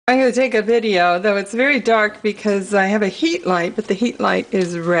I'm going to take a video, though it's very dark because I have a heat light, but the heat light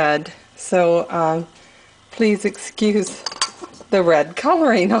is red. So please excuse the red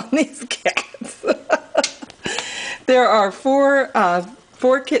coloring on these cats. There are four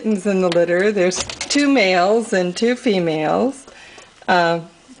kittens in the litter. There's 2 males and 2 females.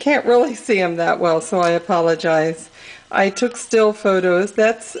 Can't really see them that well, so I apologize. I took still photos.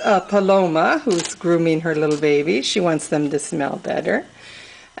 That's Paloma, who's grooming her little baby. She wants them to smell better.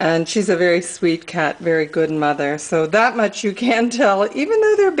 And she's a very sweet cat, very good mother. So that much you can tell, even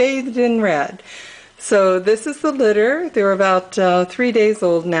though they're bathed in red. So this is the litter. They're about 3 days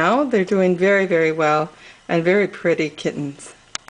old now. They're doing very, very well, and very pretty kittens.